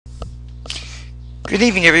Good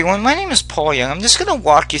evening, everyone. My name is Paul Young. I'm just going to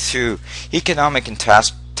walk you through economic and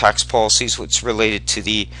tax policies, what's related to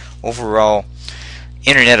the overall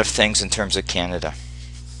Internet of Things in terms of Canada.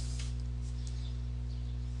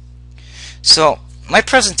 So, my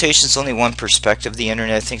presentation is only one perspective of the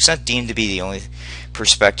Internet of Things. It's not deemed to be the only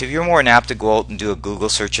perspective. You're more than apt to go out and do a Google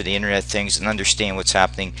search of the Internet of Things and understand what's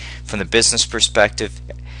happening from the business perspective,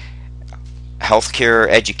 healthcare,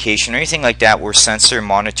 education, or anything like that where sensor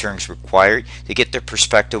monitoring is required to get the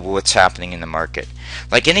perspective of what's happening in the market.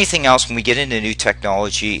 Like anything else, when we get into new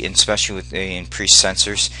technology, and especially with the increased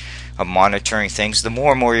sensors of monitoring things, the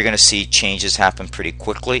more and more you're going to see changes happen pretty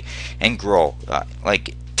quickly and grow.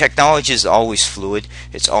 Like technology is always fluid.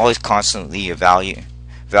 It's always constantly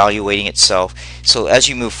evaluating itself. So as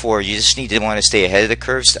you move forward, you just need to want to stay ahead of the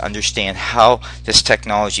curves to understand how this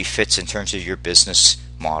technology fits in terms of your business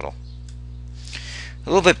model. A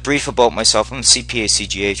little bit brief about myself. I'm a CPA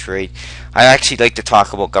CGA trade. I actually like to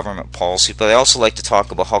talk about government policy, but I also like to talk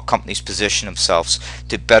about how companies position themselves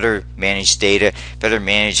to better manage data, better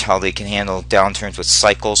manage how they can handle downturns with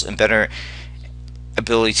cycles, and better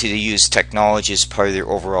ability to use technology as part of their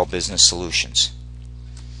overall business solutions.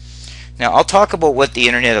 Now I'll talk about what the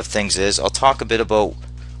Internet of Things is. I'll talk a bit about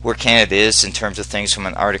where Canada is in terms of things from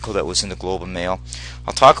an article that was in the Globe and Mail.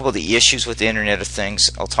 I'll talk about the issues with the Internet of Things.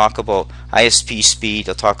 I'll talk about ISP speed.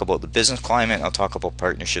 I'll talk about the business climate. I'll talk about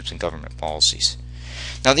partnerships and government policies.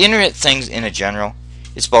 Now the Internet of Things in a general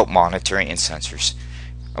is about monitoring and sensors.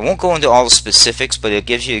 I won't go into all the specifics, but it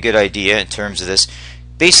gives you a good idea in terms of this.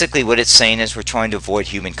 Basically what it's saying is we're trying to avoid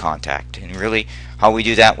human contact, and really how we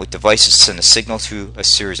do that with devices send a signal through a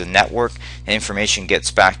series of network, and information gets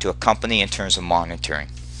back to a company in terms of monitoring.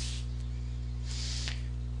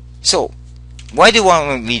 So why do I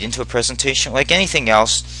want to lead into a presentation? Like anything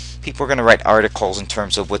else, people are going to write articles in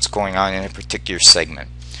terms of what's going on in a particular segment.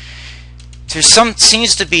 There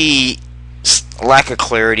seems to be a lack of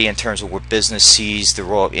clarity in terms of where business sees the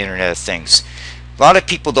role of Internet of Things. A lot of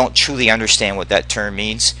people don't truly understand what that term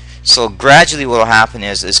means. So gradually what will happen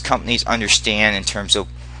is as companies understand in terms of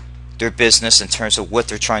their business, in terms of what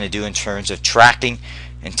they're trying to do in terms of tracking,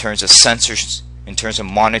 in terms of sensors, in terms of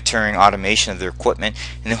monitoring automation of their equipment,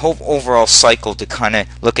 and the whole overall cycle to kind of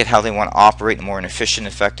look at how they want to operate in a more efficient,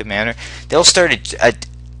 effective manner, they'll start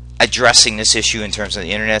addressing this issue in terms of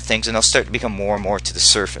the Internet of Things, and they'll start to become more and more to the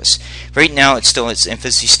surface. Right now it's still in its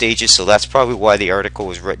infancy stages, so that's probably why the article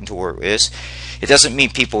was written to where it is. It doesn't mean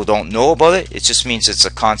people don't know about it, it just means it's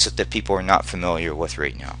a concept that people are not familiar with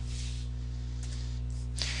right now.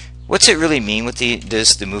 What's it really mean with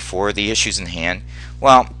this to move forward, the issues in hand?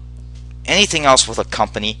 Well, anything else with a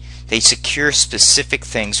company, they secure specific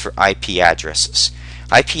things for IP addresses.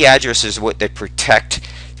 IP addresses are what they protect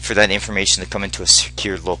for that information to come into a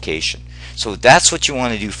secured location. So that's what you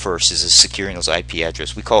want to do first, is securing those IP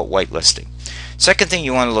addresses. We call it whitelisting. Second thing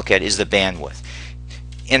you want to look at is the bandwidth.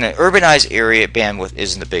 In an urbanized area, bandwidth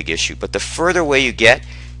isn't a big issue, but the further away you get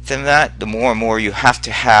from that, the more and more you have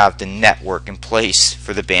to have the network in place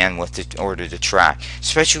for the bandwidth in order to track,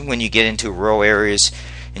 especially when you get into rural areas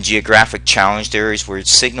and geographic challenged areas where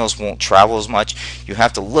signals won't travel as much. You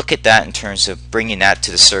have to look at that in terms of bringing that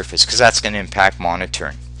to the surface, because that's going to impact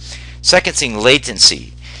monitoring. Second thing,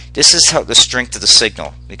 latency. This is how the strength of the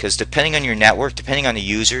signal, because depending on your network, depending on the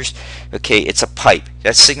users, okay, it's a pipe.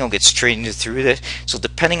 That signal gets traded through this. So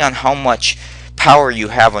depending on how much power you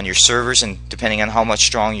have on your servers, and depending on how much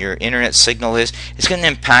strong your internet signal is, it's going to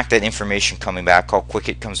impact that information coming back, how quick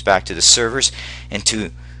it comes back to the servers and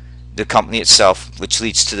to the company itself, which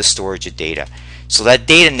leads to the storage of data. So that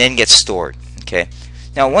data then gets stored. Okay.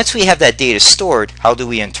 Now once we have that data stored, how do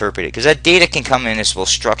we interpret it? Because that data can come in as both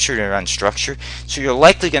structured or unstructured. So you're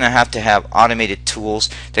likely going to have automated tools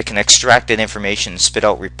that can extract that information and spit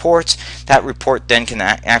out reports. That report then can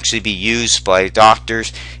actually be used by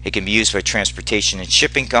doctors. It can be used by transportation and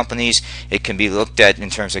shipping companies. It can be looked at in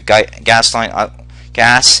terms of gas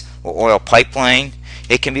or oil pipeline.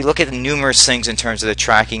 It can be looked at numerous things in terms of the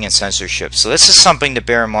tracking and censorship. So this is something to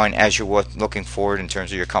bear in mind as you're looking forward in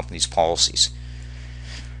terms of your company's policies.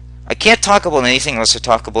 I can't talk about anything unless I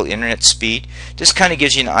talk about internet speed. This kind of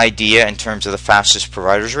gives you an idea in terms of the fastest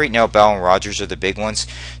providers. Right now Bell and Rogers are the big ones.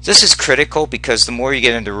 This is critical because the more you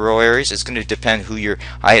get into rural areas, it's going to depend who your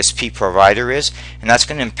ISP provider is, and that's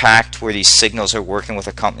going to impact where these signals are working with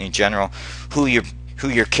a company in general, who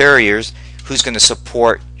your carriers, who's going to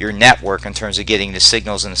support your network in terms of getting the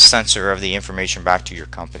signals and the sensor of the information back to your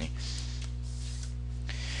company.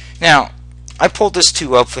 Now, I pulled this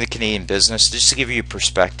too up for the Canadian business just to give you a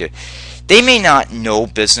perspective. They may not know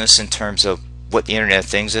business in terms of what the Internet of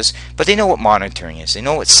Things is, but they know what monitoring is. They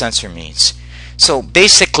know what sensor means. So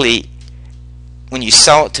basically, when you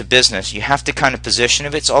sell it to business, you have to kind of position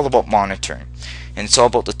it. It's all about monitoring, and it's all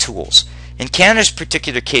about the tools. In Canada's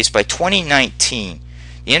particular case, by 2019,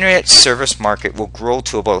 the internet service market will grow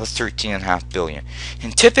to about $13.5 billion.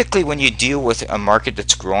 And typically when you deal with a market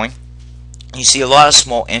that's growing, you see a lot of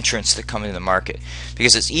small entrants that come into the market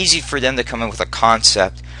because it's easy for them to come in with a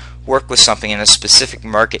concept, work with something in a specific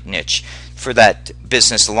market niche for that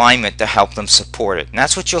business alignment to help them support it. And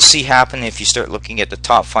that's what you'll see happen if you start looking at the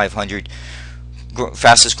top 500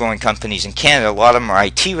 fastest growing companies in Canada. A lot of them are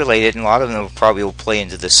IT related, and a lot of them probably will play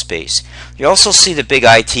into this space. You also see the big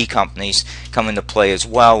IT companies come into play as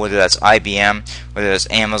well, whether that's IBM, whether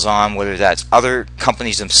that's Amazon, whether that's other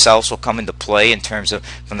companies themselves will come into play in terms of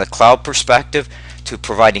from the cloud perspective to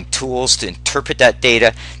providing tools to interpret that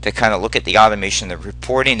data, to kind of look at the automation, the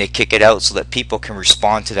reporting, they kick it out so that people can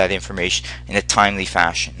respond to that information in a timely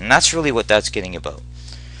fashion. And that's really what that's getting about.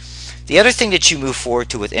 The other thing that you move forward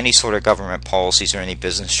to with any sort of government policies or any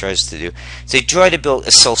business tries to do is they try to build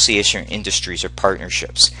association industries or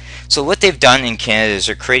partnerships. So what they've done in Canada is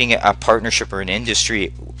they're creating a partnership or an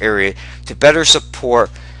industry area to better support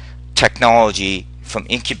technology from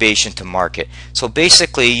incubation to market. So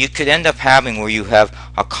basically you could end up having where you have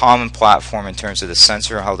a common platform in terms of the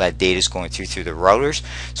sensor, how that data is going through the routers.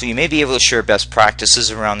 So you may be able to share best practices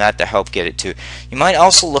around that to help get it to. You might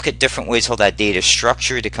also look at different ways how that data is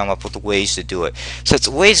structured to come up with ways to do it. So it's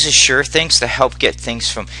ways to share things to help get things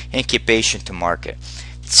from incubation to market.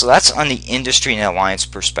 So that's on the industry and alliance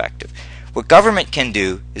perspective. What government can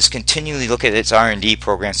do is continually look at its R&D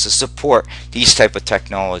programs to support these type of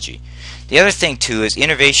technology. The other thing too is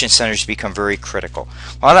innovation centers become very critical.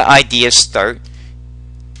 A lot of ideas start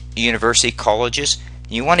at university, colleges,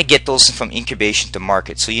 and you want to get those from incubation to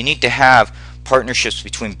market. So you need to have partnerships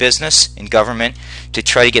between business and government to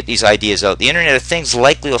try to get these ideas out. The Internet of Things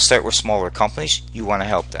likely will start with smaller companies. You want to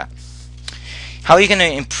help that. How are you going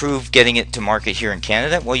to improve getting it to market here in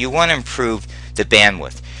Canada? Well, you want to improve the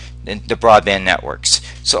bandwidth, the broadband networks.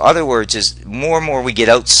 So other words is more and more we get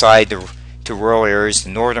outside to rural areas, the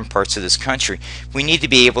northern parts of this country, we need to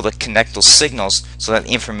be able to connect those signals so that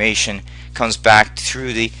information comes back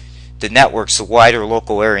through the networks, the wider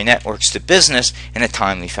local area networks, to business in a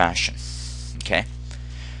timely fashion. Okay.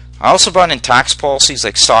 I also brought in tax policies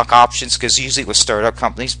like stock options, because usually with startup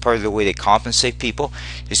companies, part of the way they compensate people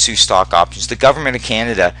is through stock options. The government of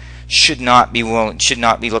Canada should not be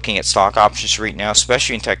looking at stock options right now,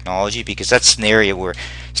 especially in technology, because that's an area where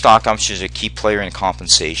stock options are a key player in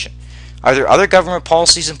compensation. Are there other government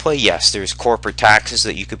policies in play? Yes, there's corporate taxes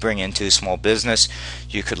that you could bring into a small business.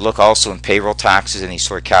 You could look also in payroll taxes, any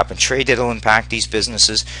sort of cap and trade that will impact these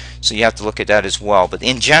businesses. So you have to look at that as well. But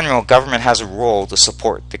in general, government has a role to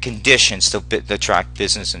support the conditions to attract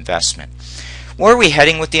business investment. Where are we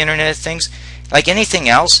heading with the Internet of Things? Like anything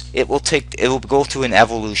else, it will go through an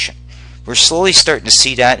evolution. We're slowly starting to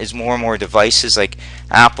see that as more and more devices like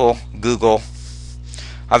Apple, Google,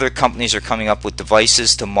 other companies are coming up with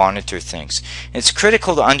devices to monitor things. And it's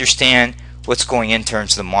critical to understand what's going in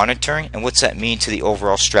terms of the monitoring and what's that mean to the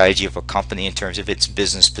overall strategy of a company in terms of its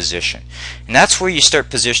business position. And that's where you start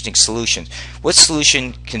positioning solutions. What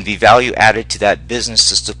solution can be value added to that business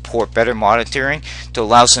to support better monitoring, to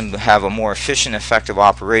allow them to have a more efficient, effective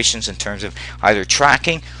operations in terms of either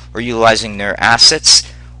tracking or utilizing their assets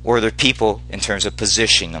or their people in terms of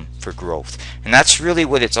positioning them for growth. And that's really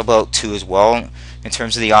what it's about too as well. In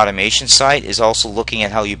terms of the automation side, is also looking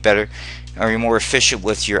at how you are more efficient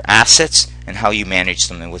with your assets and how you manage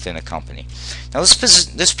them within a company. Now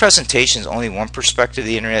this presentation is only one perspective of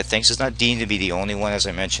the Internet of Things. It's not deemed to be the only one, as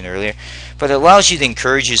I mentioned earlier, but it allows you to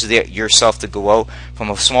encourage yourself to go out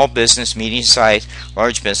from a small business, medium-sized,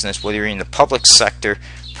 large business, whether you're in the public sector,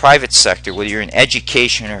 private sector, whether you're in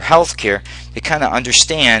education or healthcare, to kind of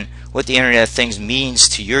understand what the Internet of Things means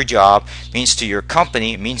to your job, means to your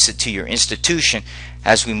company, means to your institution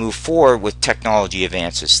as we move forward with technology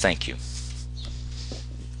advances. Thank you.